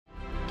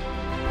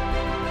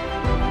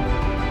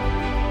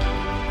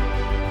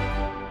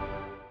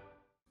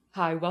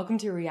Hi, welcome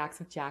to Reacts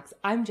with Jax.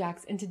 I'm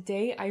Jax, and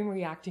today I'm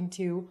reacting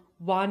to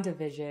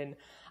WandaVision.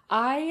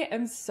 I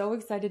am so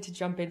excited to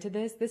jump into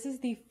this. This is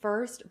the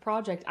first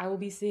project I will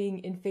be seeing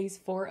in Phase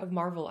 4 of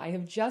Marvel. I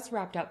have just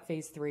wrapped up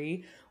Phase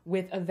 3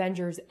 with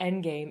Avengers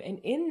Endgame, and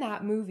in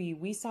that movie,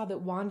 we saw that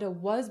Wanda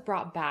was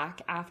brought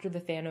back after the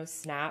Thanos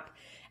snap,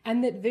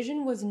 and that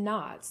Vision was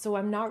not, so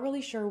I'm not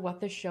really sure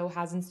what the show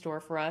has in store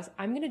for us.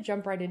 I'm going to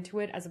jump right into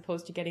it as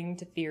opposed to getting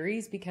into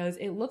theories because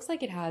it looks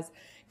like it has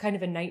kind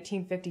of a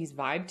 1950s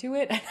vibe to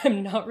it, and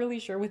I'm not really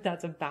sure what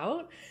that's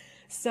about.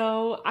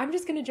 So I'm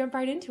just going to jump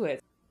right into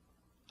it.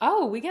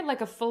 Oh, we get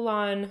like a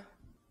full-on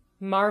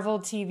Marvel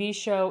TV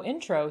show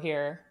intro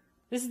here.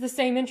 This is the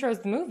same intro as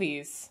the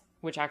movies,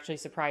 which actually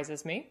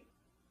surprises me.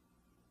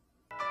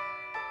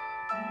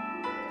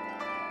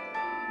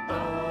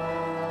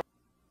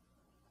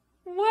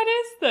 What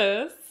is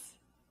this?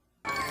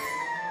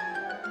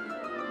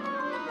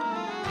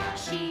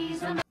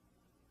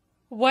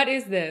 What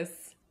is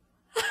this?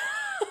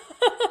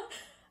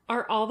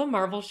 Are all the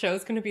Marvel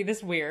shows going to be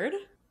this weird?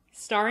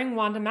 Starring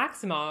Wanda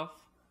Maximoff.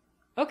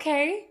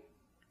 Okay.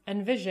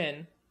 And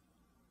Vision.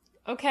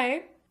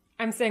 Okay.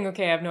 I'm saying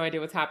okay, I have no idea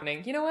what's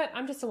happening. You know what?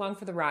 I'm just along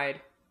for the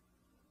ride.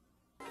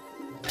 My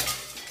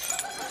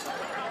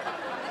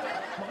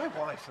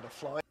wife had a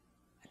fly.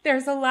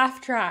 There's a laugh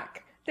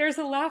track. There's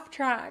a laugh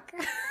track.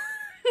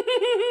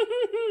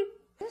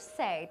 You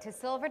say to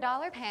silver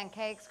dollar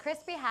pancakes,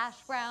 crispy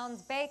hash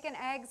browns, bacon,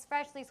 eggs,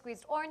 freshly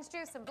squeezed orange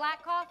juice, and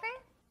black coffee?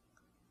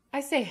 I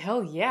say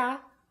hell yeah.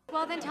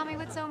 Well, then tell me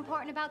what's so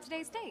important about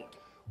today's date.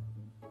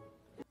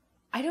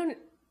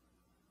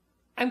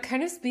 I'm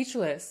kind of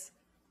speechless.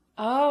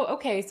 Oh,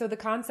 okay. So the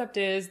concept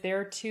is there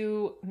are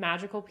two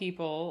magical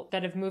people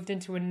that have moved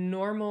into a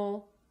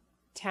normal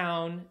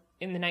town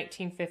in the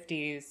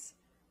 1950s.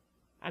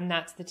 And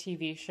that's the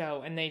TV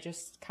show. And they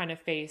just kind of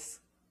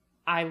face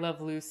I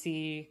Love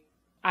Lucy,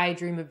 I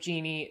Dream of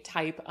Jeannie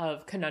type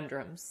of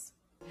conundrums.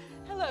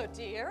 Hello,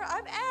 dear.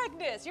 I'm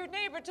Agnes, your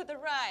neighbor to the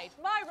right.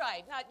 My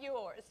right, not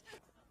yours.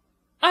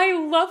 I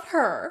love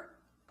her.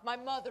 My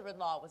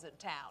mother-in-law was in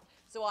town,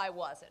 so I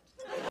wasn't.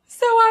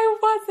 So I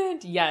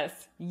wasn't.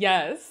 Yes,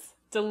 yes.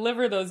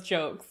 Deliver those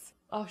jokes.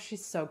 Oh,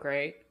 she's so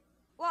great.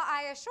 Well,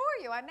 I assure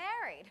you I'm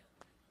married.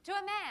 To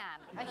a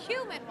man. A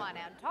human one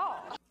and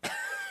tall.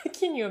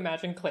 Can you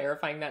imagine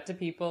clarifying that to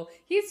people?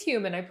 He's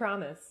human, I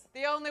promise.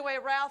 The only way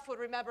Ralph would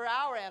remember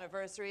our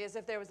anniversary is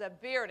if there was a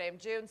beer named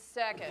June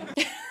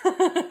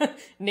 2nd.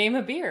 Name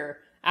a beer.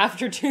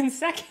 After June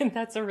 2nd,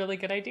 that's a really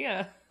good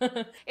idea.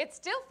 It's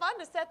still fun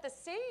to set the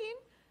scene.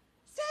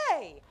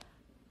 Say!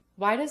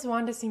 Why does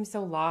Wanda seem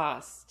so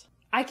lost?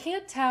 I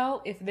can't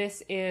tell if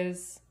this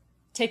is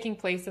taking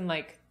place in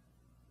like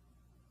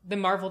the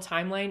Marvel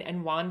timeline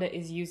and Wanda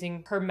is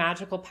using her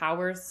magical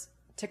powers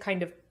to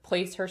kind of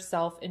place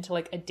herself into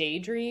like a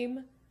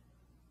daydream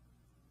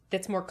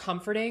that's more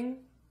comforting.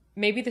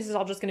 Maybe this is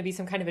all just going to be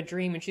some kind of a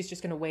dream and she's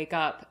just going to wake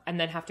up and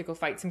then have to go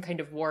fight some kind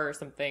of war or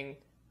something.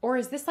 Or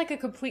is this like a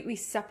completely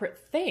separate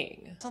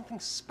thing? Something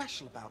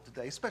special about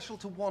today, special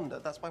to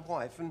Wanda, that's my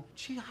wife, and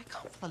gee, I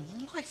can't for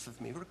the life of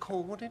me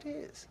recall what it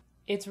is.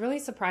 It's really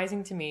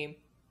surprising to me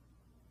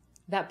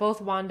that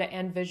both Wanda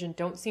and Vision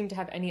don't seem to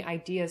have any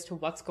ideas to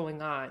what's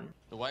going on.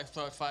 The wife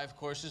thought 5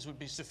 courses would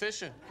be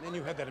sufficient. And then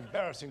you had that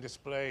embarrassing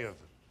display of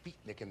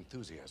beatnik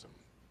enthusiasm.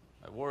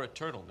 I wore a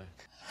turtleneck.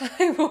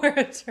 I wore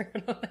a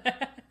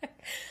turtleneck.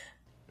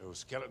 No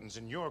skeletons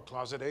in your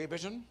closet, eh,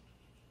 Vision?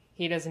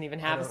 He doesn't even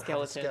have a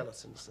skeleton. Have a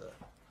skeleton, sir.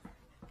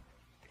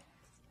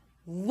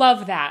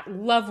 Love that.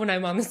 Love when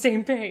I'm on the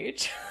same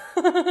page.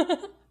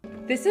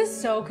 This is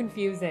so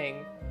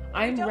confusing.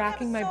 I'm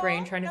racking my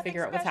brain trying to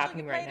figure out what's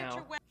happening right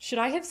now. Should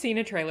I have seen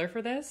a trailer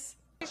for this?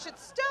 You should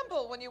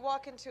stumble when you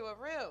walk into a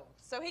room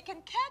so he can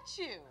catch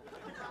you.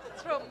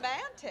 It's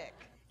romantic.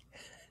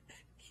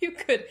 You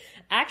could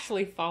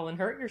actually fall and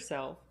hurt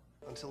yourself.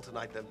 Until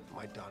tonight, then,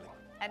 my darling.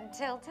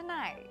 Until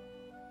tonight.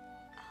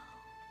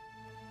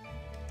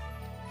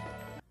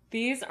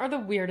 These are the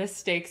weirdest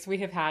stakes we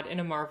have had in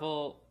a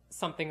Marvel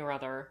something or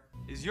other.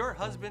 Is your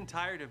husband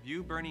tired of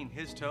you burning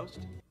his toast?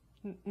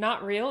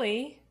 Not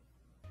really.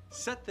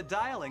 Set the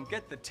dial and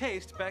get the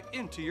taste back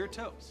into your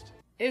toast.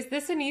 Is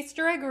this an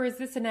Easter egg or is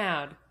this an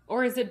ad?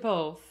 Or is it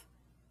both?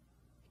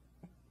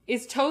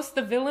 Is Toast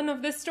the villain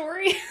of this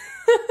story?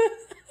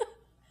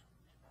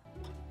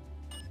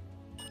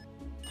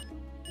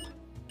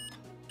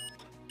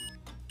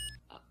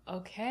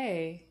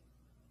 Okay.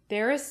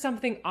 There is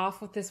something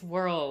off with this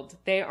world.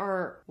 They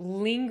are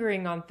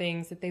lingering on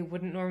things that they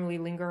wouldn't normally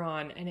linger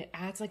on, and it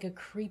adds like a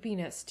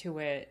creepiness to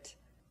it.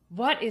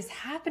 What is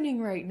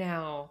happening right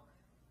now?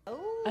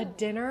 Ooh, A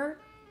dinner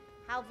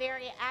how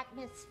very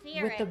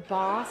atmospheric. with the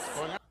boss?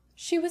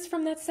 She was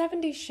from that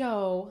 70s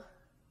show.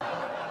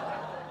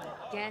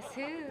 Guess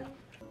who?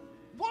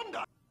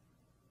 Wanda!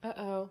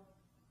 Uh-oh.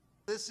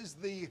 This is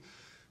the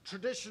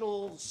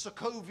traditional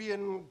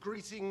Sokovian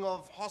greeting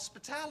of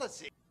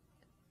hospitality.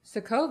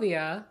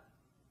 Sokovia?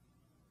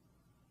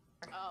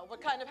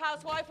 What kind of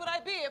housewife would I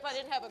be if I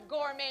didn't have a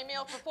gourmet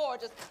meal for 4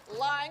 just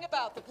lying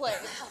about the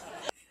place?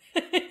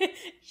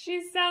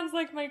 She sounds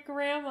like my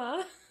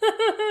grandma.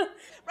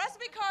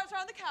 Recipe cards are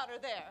on the counter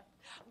there.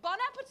 Bon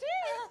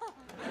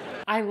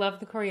appetit! I love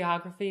the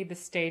choreography, the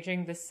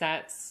staging, the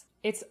sets.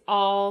 It's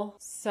all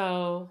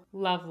so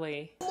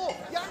lovely.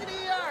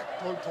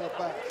 Don't talk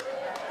back.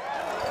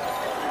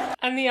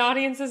 And the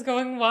audience is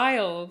going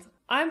wild.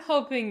 I'm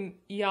hoping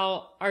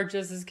y'all are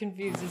just as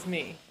confused as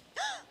me.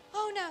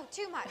 Oh no,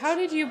 too much. How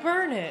did you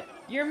burn it?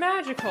 You're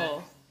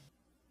magical.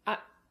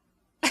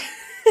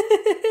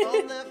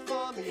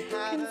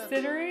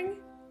 Considering?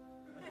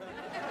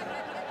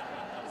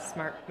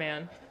 Smart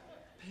man.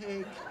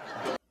 Pig.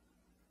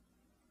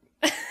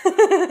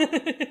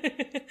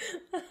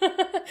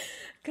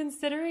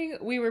 Considering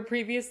we were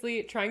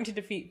previously trying to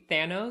defeat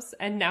Thanos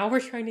and now we're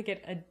trying to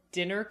get a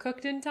dinner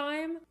cooked in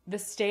time, the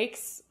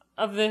stakes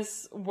of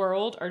this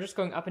world are just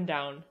going up and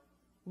down.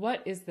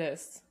 What is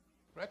this?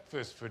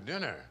 Breakfast for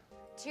dinner.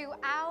 To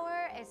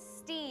our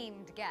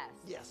esteemed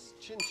guests. Yes,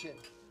 chin chin.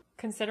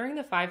 Considering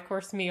the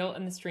 5-course meal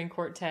and the string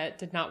quartet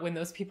did not win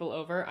those people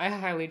over, I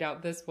highly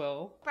doubt this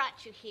will.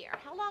 Brought you here.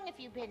 How long have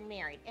you been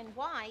married? And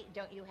why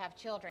don't you have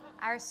children?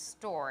 Our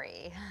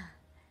story.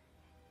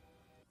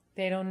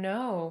 They don't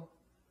know.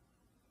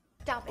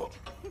 Stop it.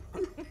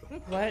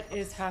 What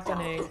is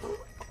happening?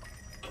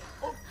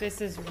 This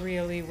is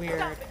really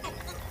weird.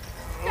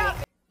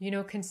 You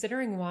know,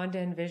 considering Wanda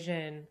and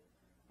Vision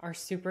are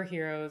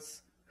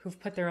superheroes who've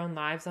put their own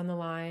lives on the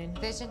line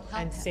Vision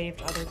and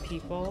saved other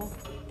people,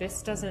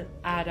 this doesn't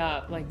add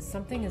up. Like,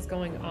 something is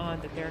going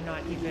on that they're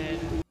not even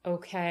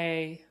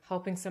okay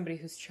helping somebody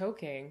who's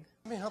choking.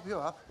 Let me help you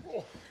up.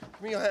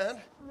 Give me your hand.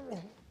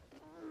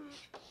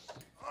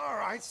 All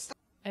right.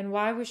 And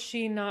why was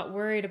she not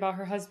worried about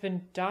her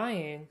husband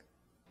dying?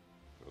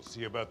 We'll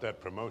see about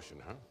that promotion,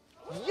 huh?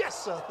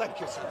 Yes, sir.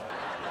 Thank you, sir.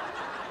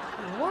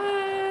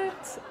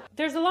 What?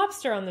 There's a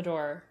lobster on the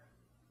door.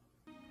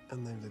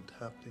 And they lived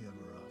happily ever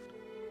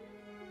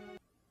after.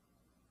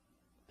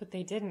 But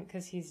they didn't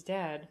because he's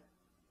dead.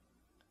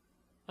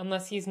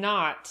 Unless he's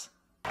not.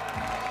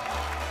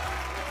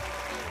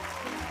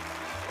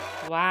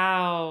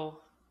 Wow.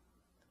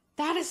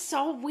 That is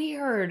so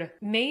weird.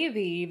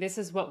 Maybe this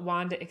is what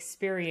Wanda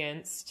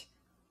experienced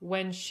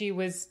when she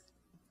was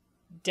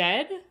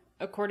dead,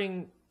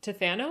 according to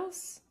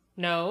Thanos?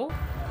 No.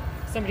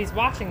 Somebody's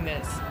watching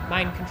this.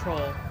 Mind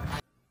control.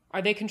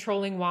 Are they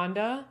controlling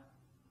Wanda?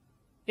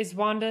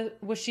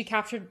 Was she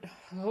captured?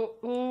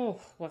 Oh,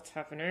 what's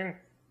happening?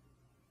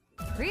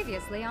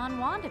 Previously on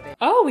WandaVision.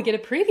 Oh, we get a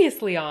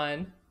previously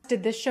on.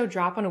 Did this show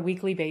drop on a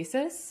weekly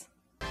basis?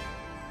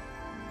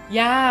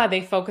 Yeah,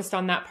 they focused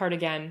on that part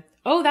again.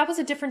 Oh, that was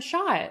a different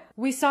shot.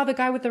 We saw the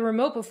guy with the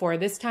remote before.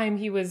 This time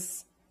he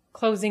was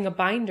closing a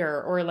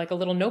binder or like a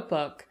little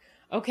notebook.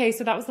 Okay,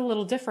 so that was a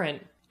little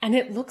different. And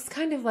it looks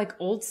kind of like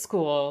old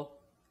school,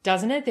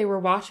 doesn't it? They were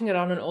watching it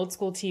on an old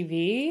school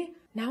TV.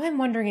 Now I'm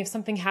wondering if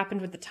something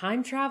happened with the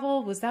time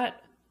travel.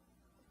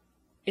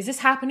 Is this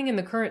happening in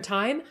the current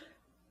time?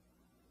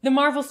 The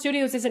Marvel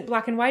Studios isn't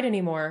black and white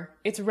anymore.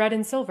 It's red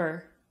and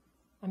silver.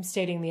 I'm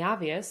stating the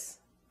obvious,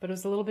 but it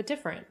was a little bit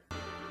different.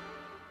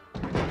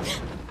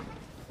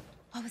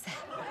 What was that?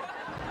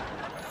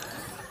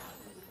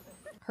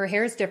 Her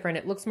hair's different.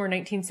 It looks more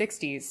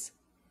 1960s.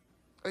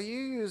 Are you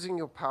using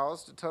your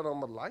powers to turn on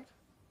the light?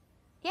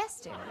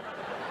 Yes, dear.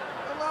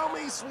 Allow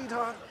me,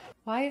 sweetheart.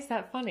 Why is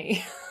that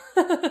funny?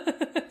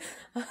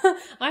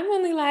 I'm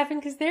only laughing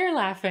because they're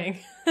laughing.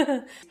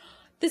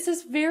 This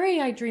is very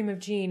I Dream of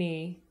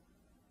Jeannie.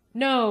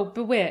 No,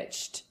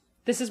 Bewitched.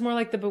 This is more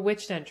like the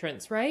Bewitched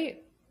entrance,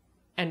 right?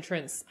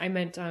 Entrance. I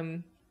meant,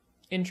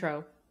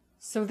 intro.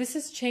 So this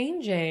is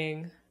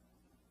changing.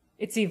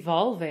 It's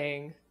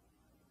evolving.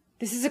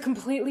 This is a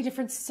completely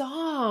different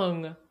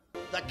song.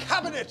 The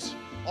Cabinet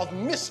of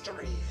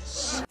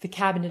Mysteries. The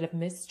Cabinet of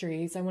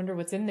Mysteries. I wonder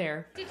what's in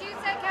there. Did you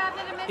say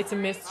Cabinet of Mystery? It's a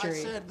mystery.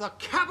 I said the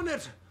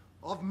Cabinet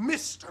of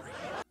Mystery.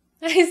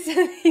 I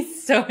said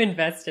he's so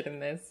invested in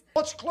this.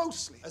 Watch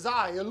closely as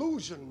I,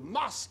 Illusion,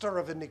 master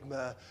of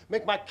Enigma,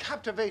 make my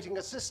captivating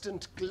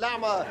assistant,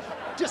 Glamour,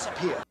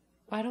 disappear.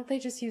 Why don't they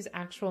just use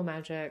actual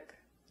magic?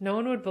 No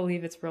one would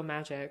believe it's real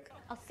magic.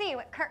 I'll see you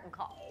at curtain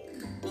call.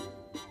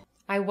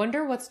 I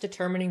wonder what's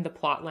determining the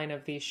plotline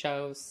of these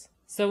shows.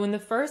 So in the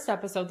first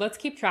episode, let's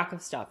keep track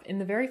of stuff. In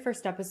the very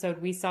first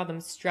episode, we saw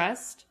them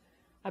stressed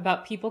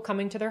about people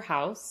coming to their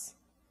house,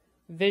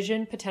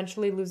 Vision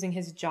potentially losing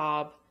his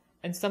job,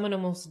 and someone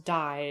almost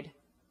died.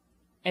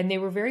 And they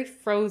were very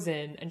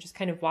frozen and just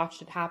kind of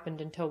watched it happen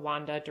until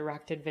Wanda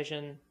directed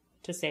Vision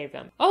to save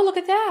them. Oh, look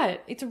at that!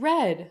 It's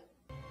red!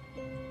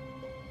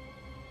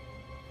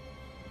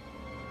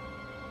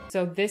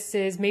 So this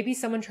is maybe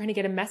someone trying to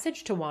get a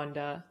message to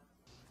Wanda.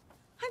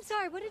 I'm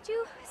sorry, what did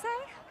you say?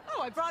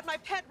 Oh, I brought my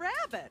pet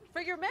rabbit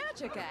for your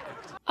magic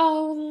act.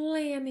 Oh,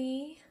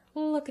 Lammy,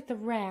 look at the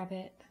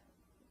rabbit.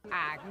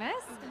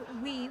 Agnes,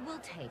 we will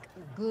take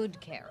good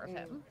care of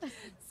him.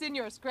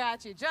 Senor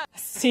Scratchy just.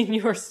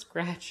 Senor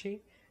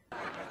Scratchy.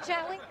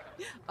 Shall we?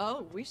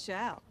 Oh, we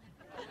shall.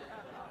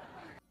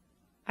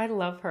 I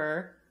love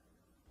her.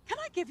 Can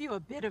I give you a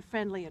bit of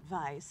friendly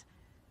advice?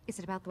 Is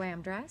it about the way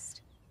I'm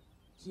dressed?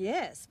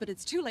 Yes, but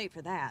it's too late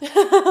for that.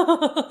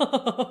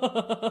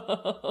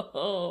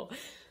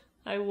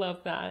 I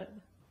love that.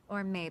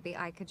 Or maybe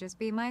I could just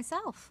be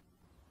myself,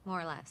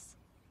 more or less.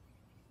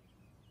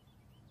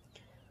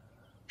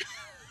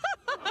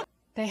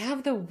 They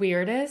have the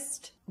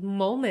weirdest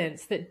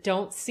moments that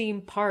don't seem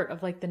part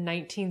of like the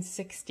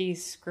 1960s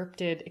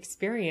scripted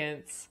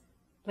experience.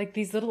 Like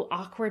these little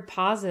awkward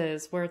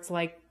pauses where it's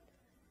like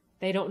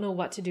they don't know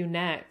what to do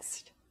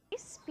next. They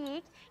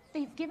speak.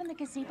 They've given the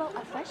gazebo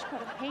a fresh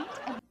coat of paint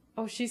and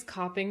Oh, she's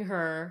copying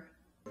her.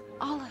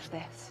 all of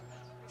this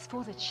is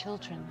for the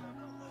children.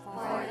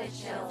 For the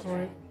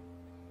children.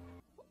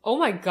 Oh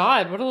my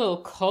god, what a little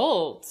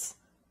cult.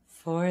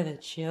 For the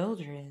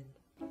children.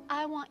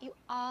 I want you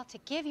all to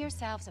give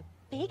yourselves a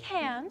big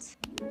hand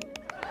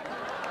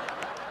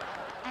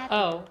at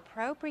the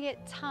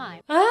appropriate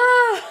time.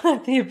 Ah,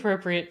 at the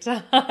appropriate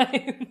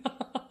time.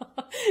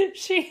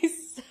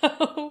 She's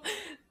so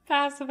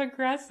passive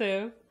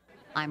aggressive.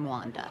 I'm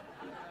Wanda.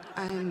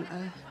 I'm,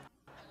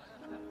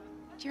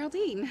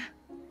 Geraldine.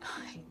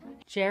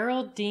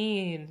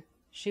 Geraldine.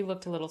 She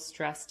looked a little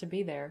stressed to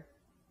be there.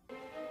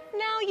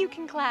 Now you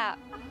can clap.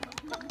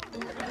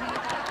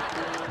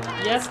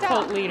 Yes,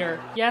 cult leader.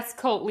 Yes,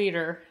 cult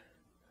leader.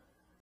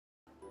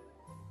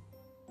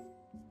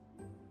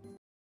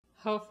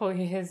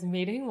 Hopefully his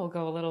meeting will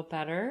go a little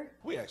better.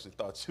 We actually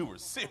thought you were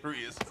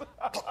serious.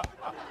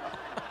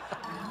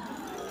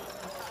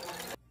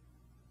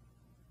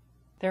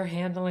 They're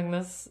handling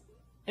this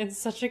in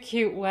such a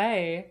cute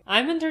way.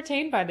 I'm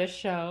entertained by this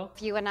show.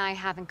 If you and I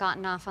haven't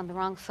gotten off on the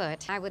wrong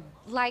foot, I would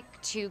like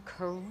to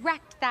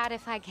correct that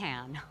if I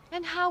can.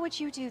 And how would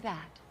you do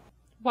that?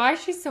 Why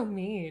is she so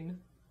mean?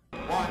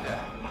 Wanda.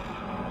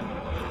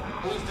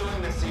 Who's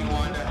doing this to you,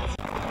 Wanda?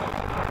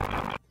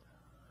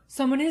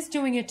 Someone is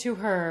doing it to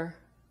her.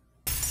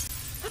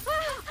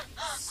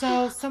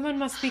 So someone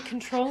must be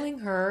controlling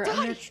her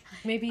and they're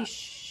maybe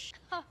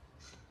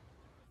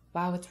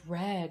Wow, it's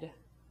red.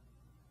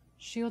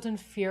 S.H.I.E.L.D. and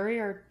Fury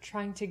are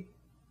trying to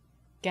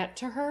get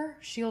to her?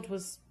 S.H.I.E.L.D.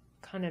 was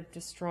kind of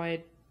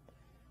destroyed.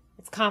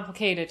 It's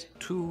complicated.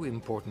 Two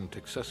important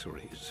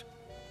accessories.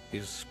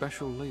 His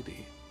special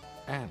lady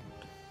and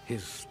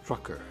his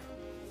strucker.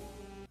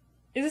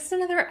 Is this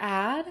another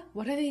ad?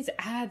 What are these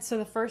ads? So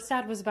the first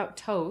ad was about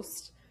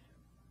toast.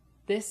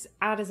 This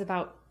ad is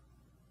about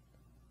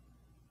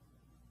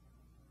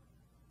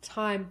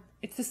time.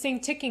 It's the same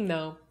ticking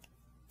though.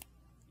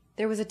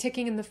 There was a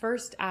ticking in the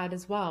first ad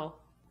as well.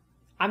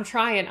 I'm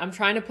trying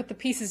to put the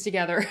pieces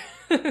together.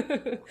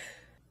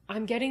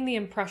 I'm getting the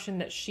impression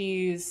that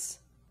she's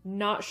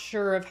not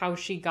sure of how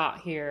she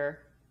got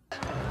here.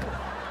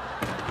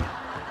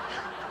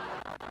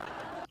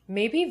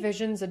 Maybe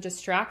Vision's a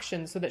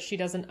distraction so that she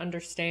doesn't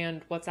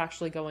understand what's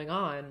actually going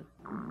on.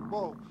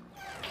 Whoa.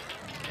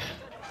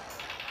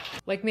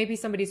 Like maybe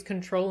somebody's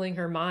controlling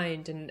her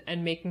mind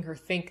and making her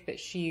think that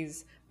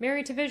she's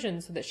married to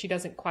Vision so that she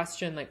doesn't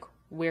question like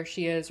where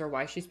she is or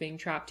why she's being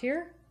trapped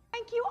here.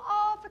 Thank you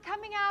all for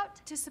coming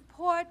out to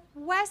support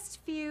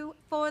Westview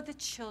for the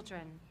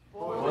children.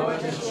 For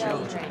the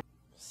children.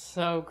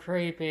 So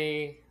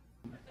creepy.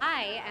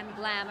 I am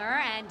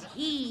Glamour and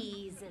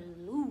he's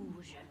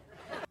Illusion.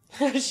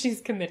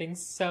 She's committing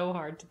so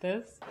hard to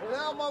this.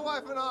 Now my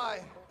wife and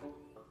I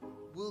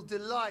will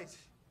delight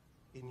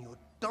in your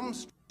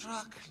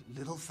dumbstruck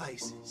little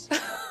faces.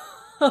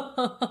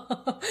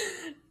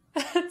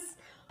 That's...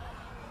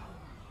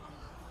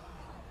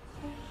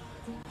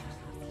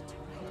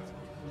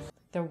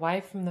 The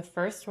wife from the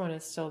first one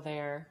is still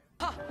there.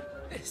 Huh.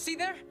 See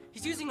there?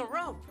 He's using a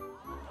rope.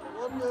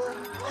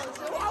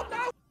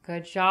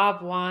 Good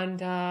job,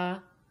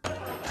 Wanda.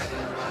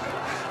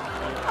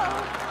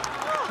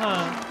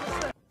 Huh.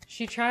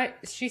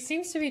 She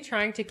seems to be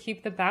trying to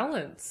keep the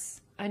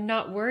balance and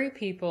not worry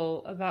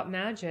people about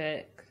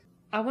magic.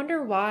 I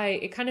wonder why.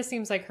 It kind of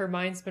seems like her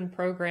mind's been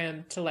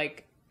programmed to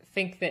like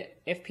think that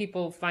if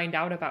people find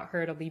out about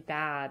her, it'll be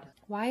bad.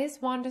 Why is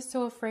Wanda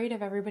so afraid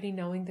of everybody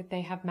knowing that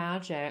they have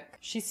magic?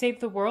 She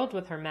saved the world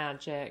with her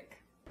magic.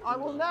 I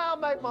will now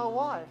make my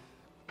wife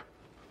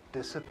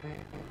disappear.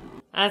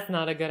 That's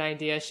not a good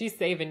idea. She's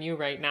saving you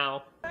right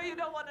now. You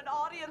don't want an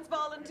audience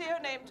volunteer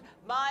named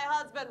My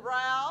Husband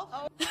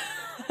Ralph?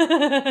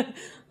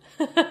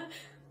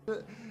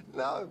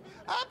 No,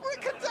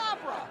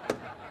 abracadabra!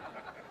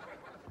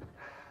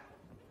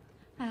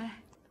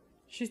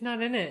 She's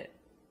not in it.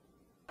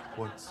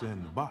 What's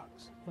in the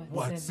box?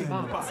 What's in the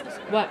box?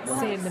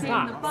 What's in the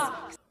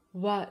box?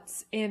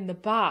 What's in the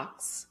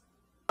box?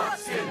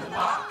 What's in the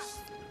box?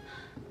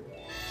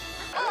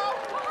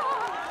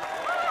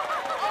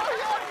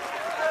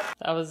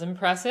 That was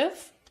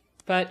impressive,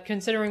 but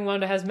considering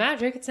Wanda has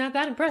magic, it's not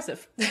that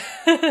impressive.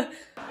 That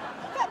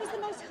was the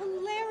most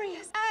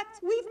hilarious act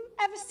we've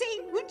ever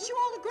seen. Wouldn't you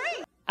all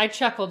agree? I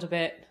chuckled a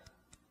bit.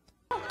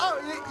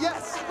 Oh,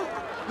 yes!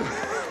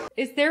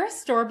 Is there a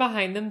store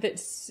behind them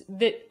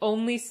that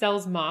only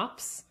sells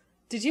mops?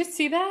 Did you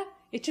see that?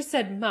 It just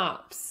said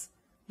mops.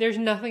 There's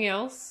nothing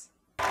else?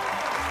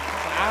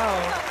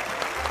 Wow.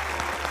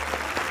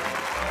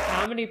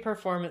 How comedy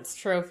performance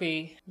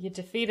trophy. You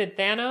defeated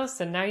Thanos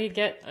and now you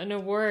get an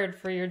award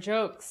for your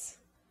jokes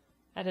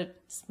at a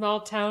small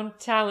town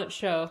talent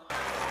show.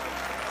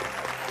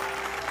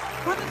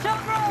 For the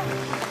children!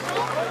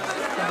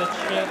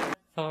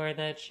 For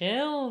the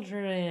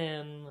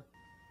children.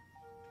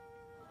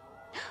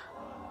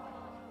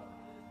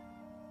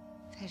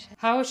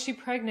 How is she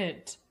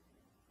pregnant?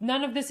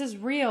 None of this is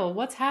real.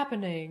 What's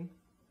happening?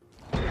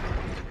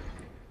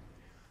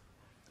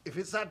 If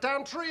it's that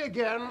damn tree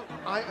again,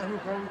 I am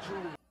going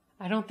to...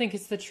 I don't think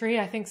it's the tree.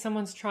 I think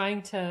someone's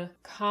trying to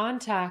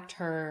contact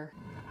her.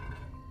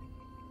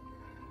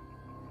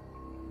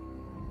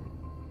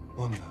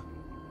 Wanda.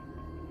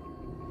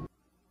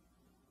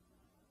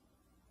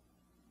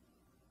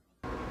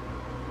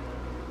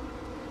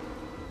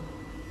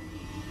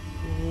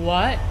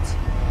 What?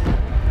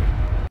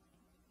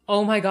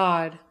 Oh my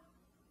god.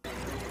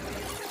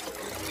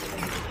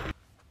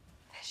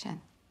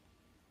 Vision.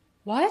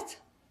 What?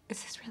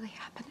 Is this really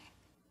happening?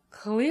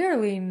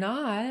 Clearly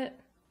not.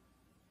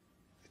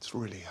 It's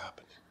really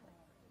happening.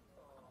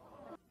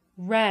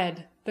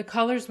 Red. The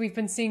colors we've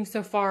been seeing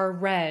so far are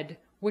red,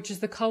 which is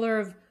the color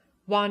of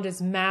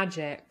Wanda's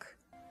magic.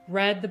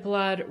 Red the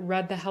blood,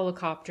 red the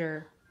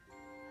helicopter.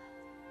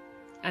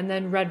 And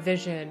then red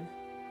vision.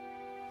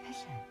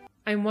 Vision.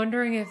 I'm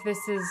wondering if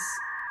this is...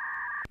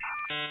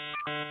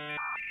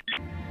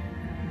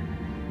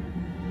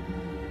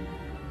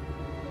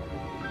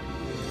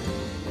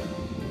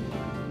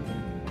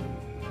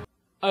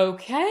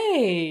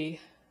 Okay.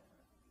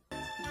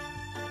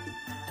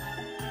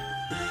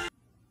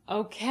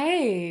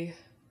 Okay.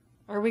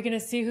 Are we gonna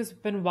see who's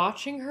been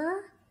watching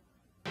her?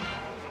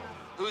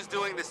 Who's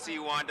doing the C,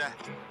 Wanda?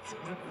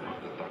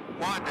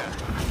 Wanda.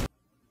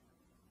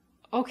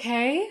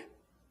 Okay.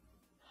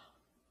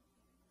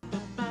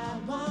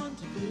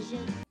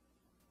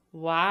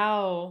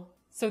 Wow.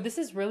 So this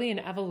is really an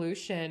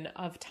evolution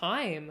of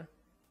time.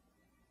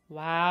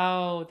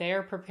 Wow, they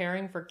are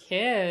preparing for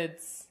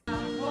kids.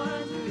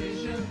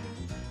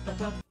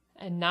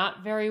 And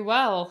not very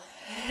well.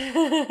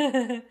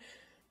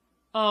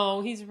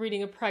 Oh, he's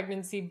reading a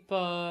pregnancy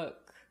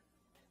book.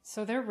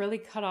 So they're really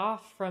cut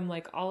off from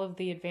like all of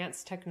the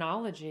advanced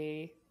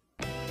technology.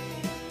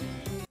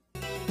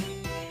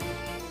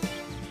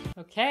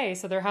 Okay,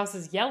 so their house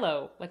is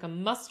yellow, like a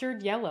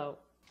mustard yellow.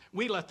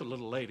 We let the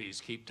little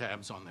ladies keep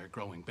tabs on their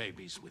growing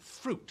babies with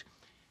fruit.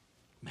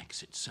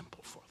 Makes it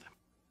simple for them.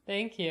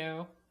 Thank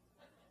you.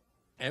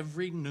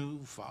 Every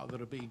new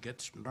father-to-be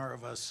gets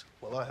nervous.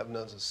 Well, I have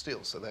nerves of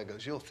steel, so there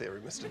goes your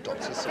theory, Mr.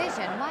 Doctor.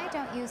 Vision, why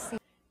don't you see?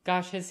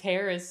 Gosh, his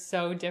hair is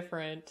so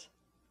different.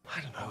 I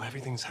don't know,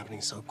 everything's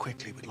happening so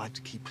quickly. We'd like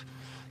to keep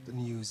the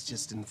news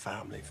just in the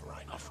family for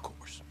right now. Of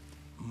course.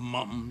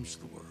 Mum's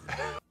the word.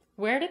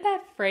 Where did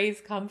that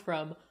phrase come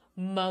from?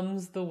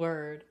 Mum's the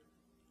word.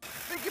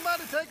 Think you might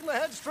have taken the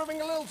hedge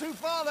trimming a little too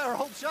far there,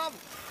 old chum.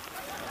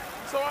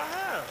 So I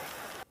have.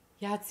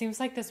 Yeah, it seems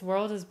like this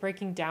world is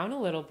breaking down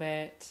a little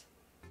bit.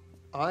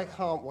 I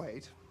can't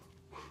wait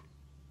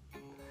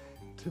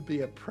to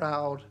be a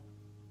proud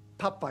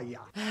papaya.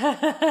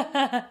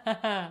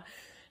 That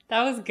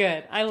was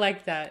good. I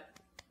like that.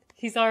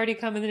 He's already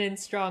coming in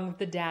strong with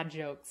the dad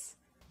jokes.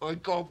 I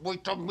can't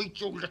wait to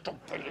meet you, little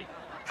Billy.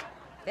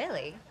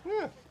 Billy?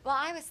 Yeah. Well,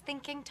 I was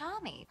thinking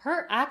Tommy.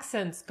 Her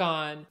accent's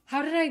gone.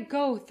 How did I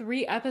go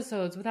 3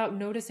 episodes without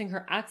noticing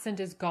her accent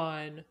is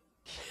gone?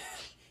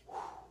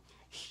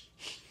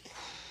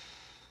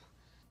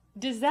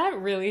 Does that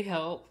really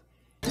help?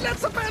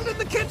 Let's abandon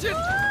the kitchen!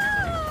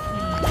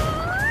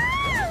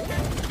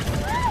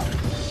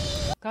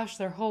 Gosh,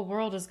 their whole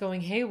world is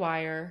going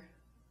haywire.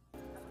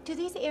 Do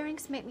these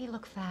earrings make me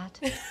look fat?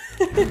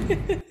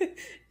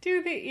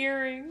 Do the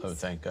earrings. Oh,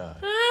 thank God.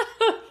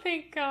 Oh,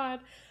 thank God.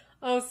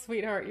 Oh,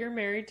 sweetheart, you're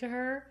married to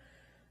her?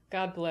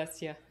 God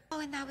bless you. Oh,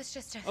 and that was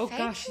just a Oh fake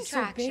gosh, she's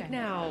so big contraction.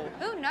 now.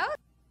 Who knows?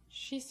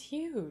 She's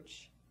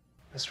huge.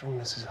 Mr.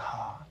 and Mrs.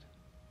 Hart.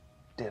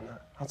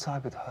 Dinner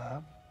outside with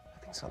Herb. I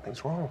think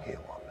something's wrong here,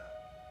 Wanda.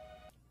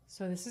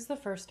 So this is the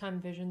first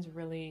time Vision's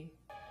really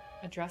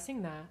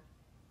addressing that.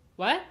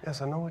 What?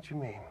 Yes, I know what you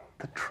mean.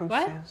 The truth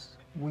What? is,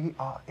 we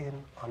are in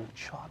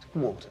uncharted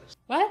waters.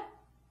 What?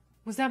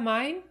 Was that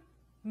mine?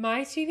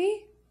 My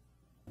TV?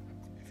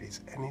 If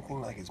it's anything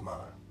like his mine,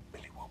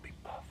 Billy will be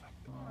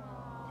perfect.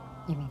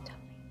 You mean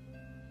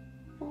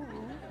Tommy?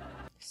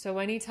 So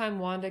anytime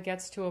Wanda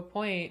gets to a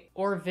point,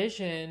 or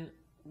Vision,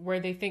 where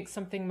they think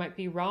something might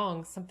be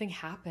wrong, something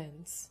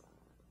happens.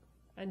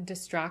 And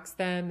distracts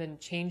them and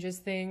changes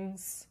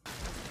things.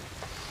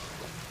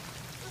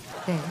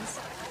 Liz?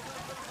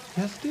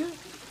 Yes, dear? I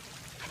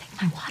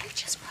think my water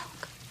just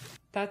broke.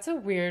 That's a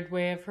weird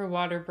way of her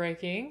water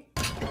breaking.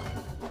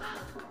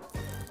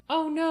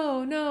 Oh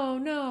no, no,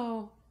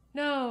 no,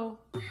 no.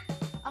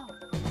 Oh.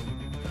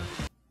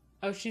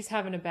 Oh, she's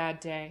having a bad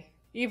day.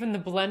 Even the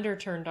blender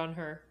turned on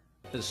her.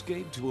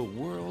 Escape to a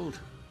world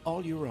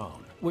all your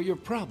own, where your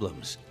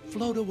problems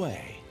float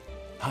away.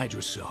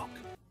 Hydra Soak.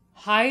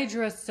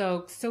 Hydra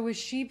Soak. So is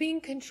she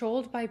being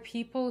controlled by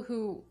people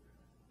who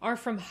are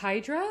from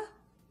Hydra?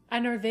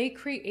 And are they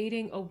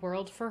creating a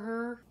world for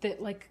her that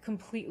like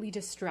completely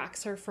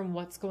distracts her from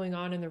what's going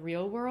on in the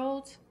real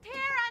world? Here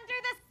under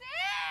the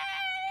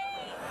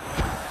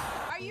sea!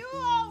 Are you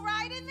all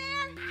right in there?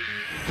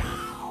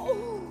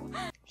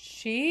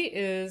 She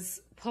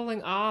is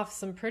pulling off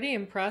some pretty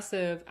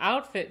impressive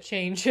outfit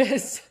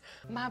changes.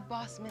 My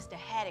boss, Mr.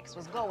 Haddix,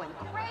 was going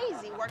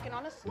crazy working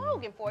on a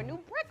slogan for a new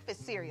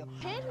breakfast cereal.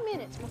 10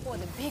 minutes before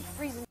the big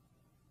freezing.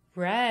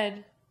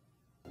 Red.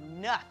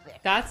 Nothing.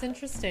 That's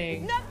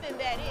interesting. Nothing,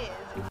 that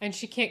is. And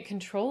she can't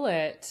control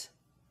it.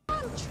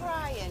 I'm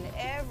trying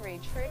every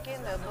trick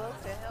in the book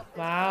to help this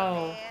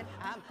Wow. man.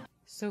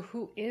 So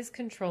who is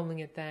controlling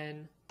it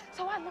then?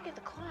 So I look at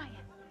the client,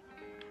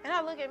 and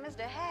I look at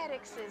Mr.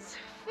 Haddix's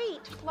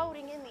feet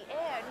floating in the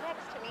air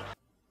next to me.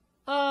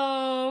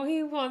 Oh,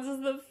 he wants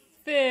the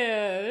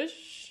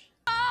fish.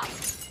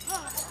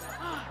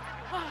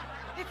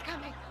 It's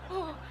coming.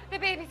 Oh, the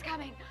baby's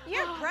coming.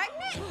 You're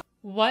pregnant?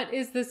 What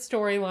is the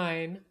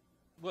storyline?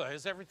 Well,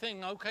 is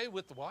everything okay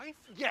with the wife?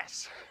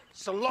 Yes,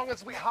 so long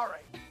as we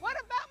hurry. What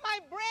about my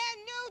brand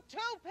new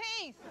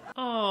two-piece?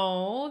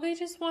 Oh, they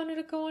just wanted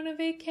to go on a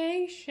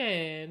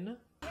vacation.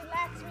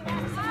 Relax.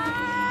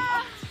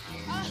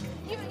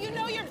 You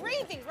know you're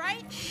breathing,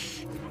 right?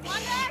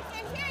 Wanda, I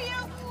can hear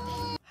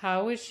you.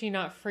 How is she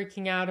not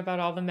freaking out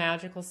about all the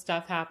magical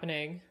stuff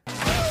happening?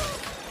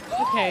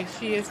 Okay,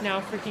 she is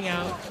now freaking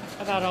out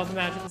about all the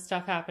magical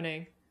stuff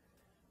happening.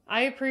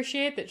 I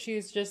appreciate that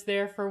she's just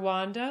there for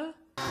Wanda.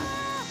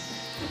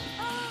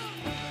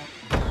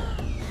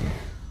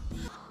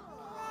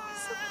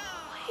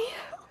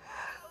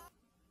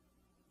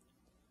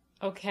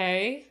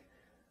 Okay.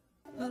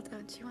 Well,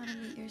 don't you want to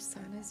meet your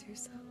son as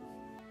yourself?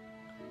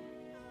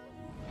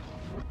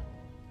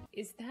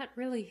 Is that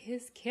really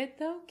his kid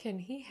though? Can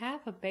he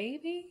have a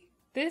baby?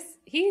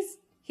 He's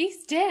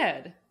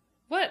dead.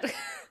 What?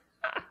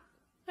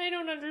 I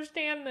don't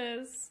understand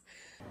this.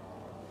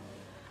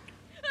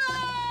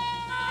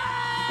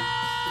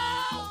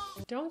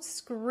 Don't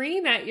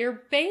scream at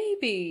your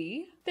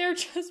baby. They're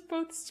just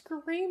both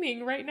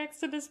screaming right next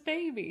to this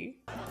baby.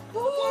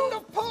 Wanda,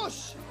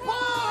 push!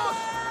 Push!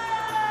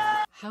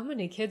 How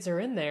many kids are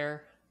in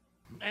there?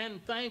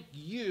 And thank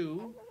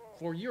you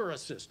for your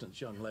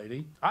assistance, young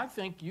lady. I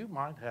think you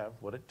might have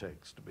what it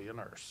takes to be a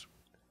nurse.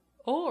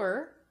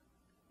 Or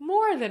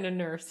more than a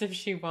nurse if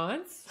she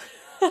wants.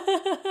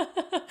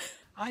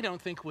 I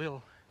don't think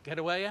we'll get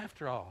away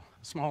after all.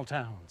 Small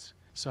towns,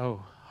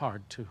 so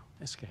hard to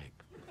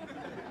escape.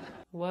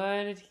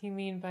 What did he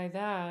mean by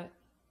that?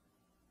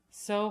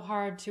 So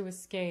hard to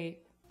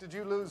escape. Did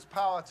you lose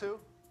power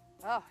too?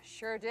 Oh,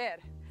 sure did.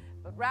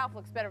 But Ralph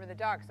looks better in the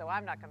dark, so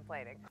I'm not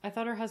complaining. I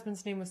thought her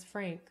husband's name was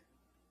Frank.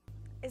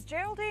 Is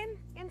Geraldine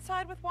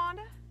inside with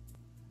Wanda?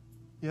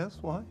 Yes,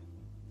 why?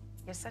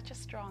 You're such a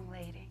strong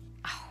lady.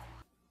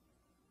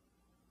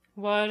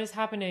 What is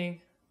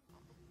happening?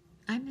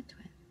 I'm a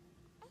twin.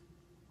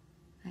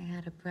 I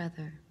had a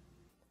brother.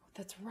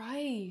 That's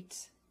right.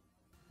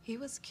 He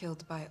was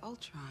killed by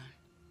Ultron,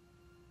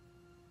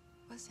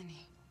 wasn't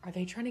he? Are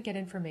they trying to get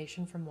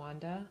information from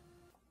Wanda?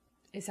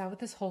 Is that what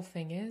this whole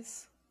thing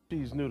is?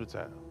 She's new to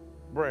town.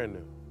 Brand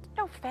new.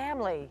 No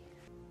family.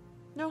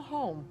 No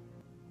home.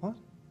 What?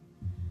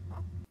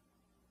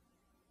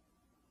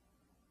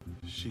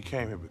 She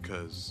came here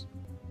because...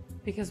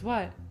 Because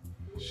what?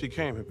 She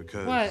came here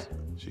because... What?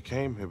 She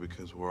came here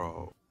because we're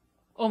all...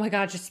 Oh my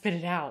God, just spit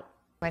it out.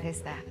 What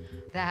is that?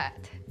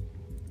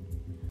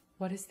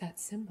 What is that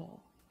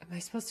symbol? Am I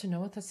supposed to know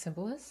what that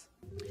symbol is?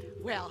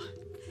 Well,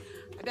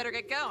 I better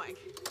get going.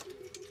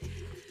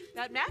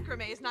 That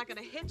macrame is not going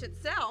to hitch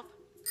itself.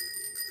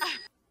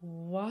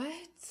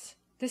 What?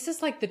 This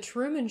is like the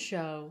Truman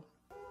Show.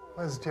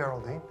 Where's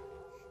Geraldine?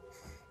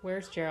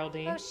 Where's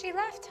Geraldine? Oh, she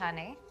left,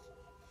 honey.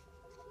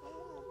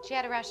 She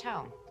had to rush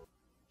home.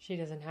 She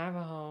doesn't have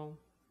a home.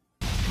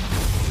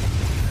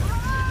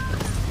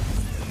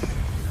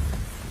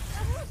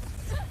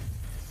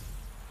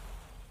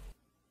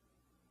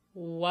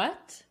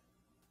 What?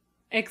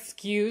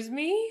 Excuse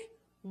me?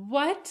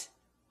 What?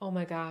 Oh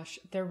my gosh,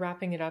 they're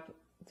wrapping it up.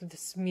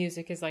 This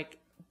music is like,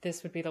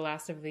 this would be the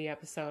last of the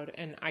episode,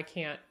 and I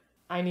can't.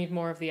 I need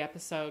more of the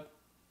episode.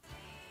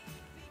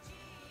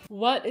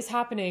 What is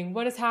happening?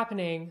 What is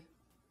happening?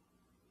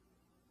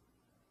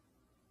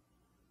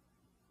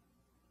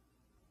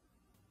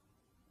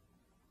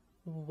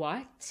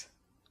 What?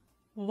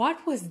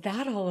 What was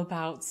that all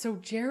about? So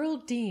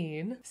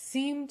Geraldine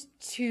seemed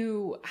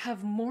to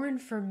have more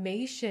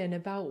information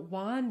about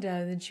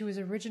Wanda than she was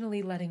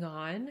originally letting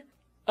on.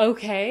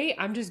 Okay,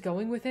 I'm just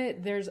going with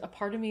it. There's a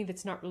part of me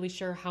that's not really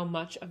sure how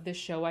much of this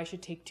show I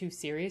should take too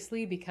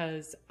seriously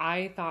because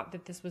I thought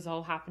that this was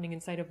all happening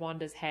inside of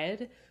Wanda's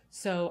head.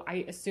 So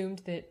I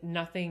assumed that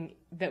nothing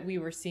that we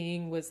were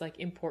seeing was like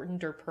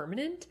important or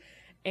permanent.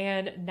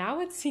 And now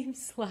it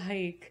seems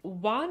like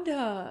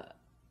Wanda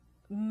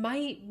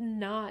might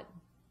not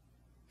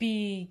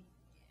be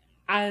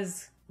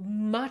as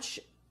much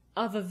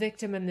of a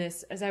victim in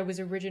this as I was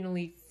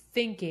originally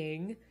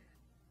thinking.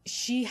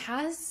 She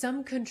has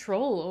some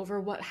control over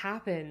what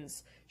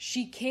happens.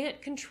 She can't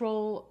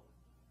control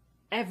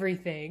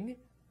everything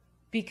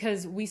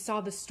because we saw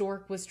the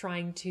stork was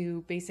trying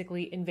to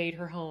basically invade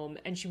her home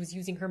and she was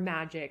using her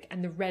magic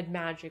and the red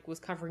magic was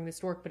covering the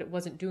stork, but it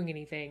wasn't doing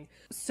anything.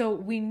 So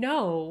we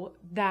know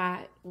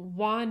that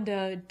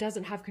Wanda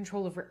doesn't have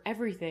control over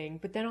everything,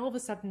 but then all of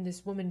a sudden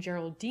this woman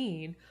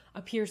Geraldine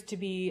appears to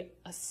be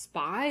a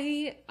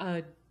spy,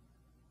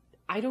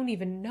 I don't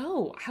even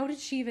know. How did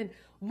she even,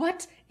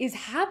 what is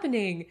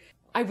happening?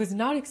 I was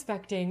not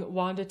expecting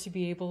Wanda to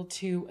be able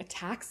to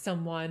attack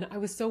someone. I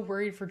was so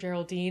worried for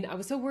Geraldine. I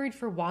was so worried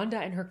for Wanda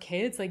and her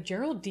kids. Like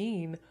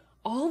Geraldine,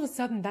 all of a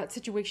sudden that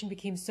situation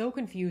became so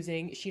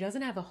confusing. She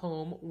doesn't have a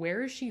home.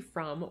 Where is she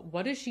from?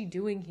 What is she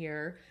doing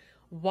here?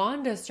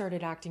 Wanda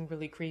started acting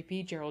really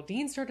creepy.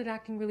 Geraldine started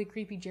acting really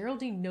creepy.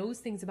 Geraldine knows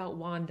things about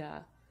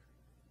Wanda,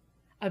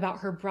 about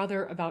her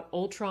brother, about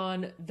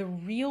Ultron. The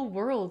real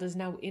world is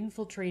now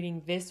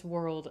infiltrating this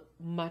world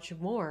much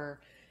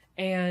more.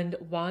 And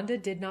Wanda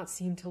did not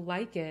seem to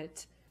like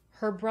it.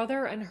 Her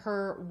brother and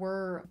her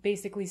were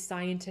basically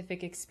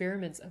scientific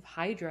experiments of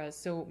Hydra.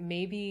 So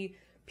maybe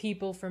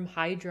people from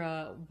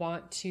Hydra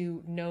want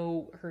to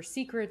know her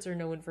secrets or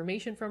know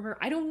information from her.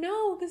 I don't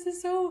know. This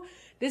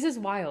is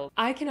wild.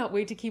 I cannot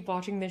wait to keep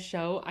watching this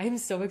show. I am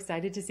so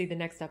excited to see the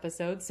next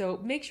episode. So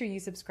make sure you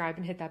subscribe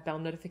and hit that bell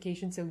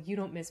notification so you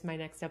don't miss my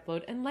next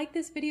upload. And like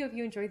this video if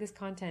you enjoy this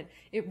content.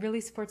 It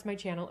really supports my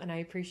channel and I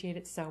appreciate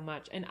it so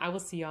much. And I will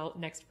see y'all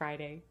next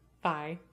Friday. Bye.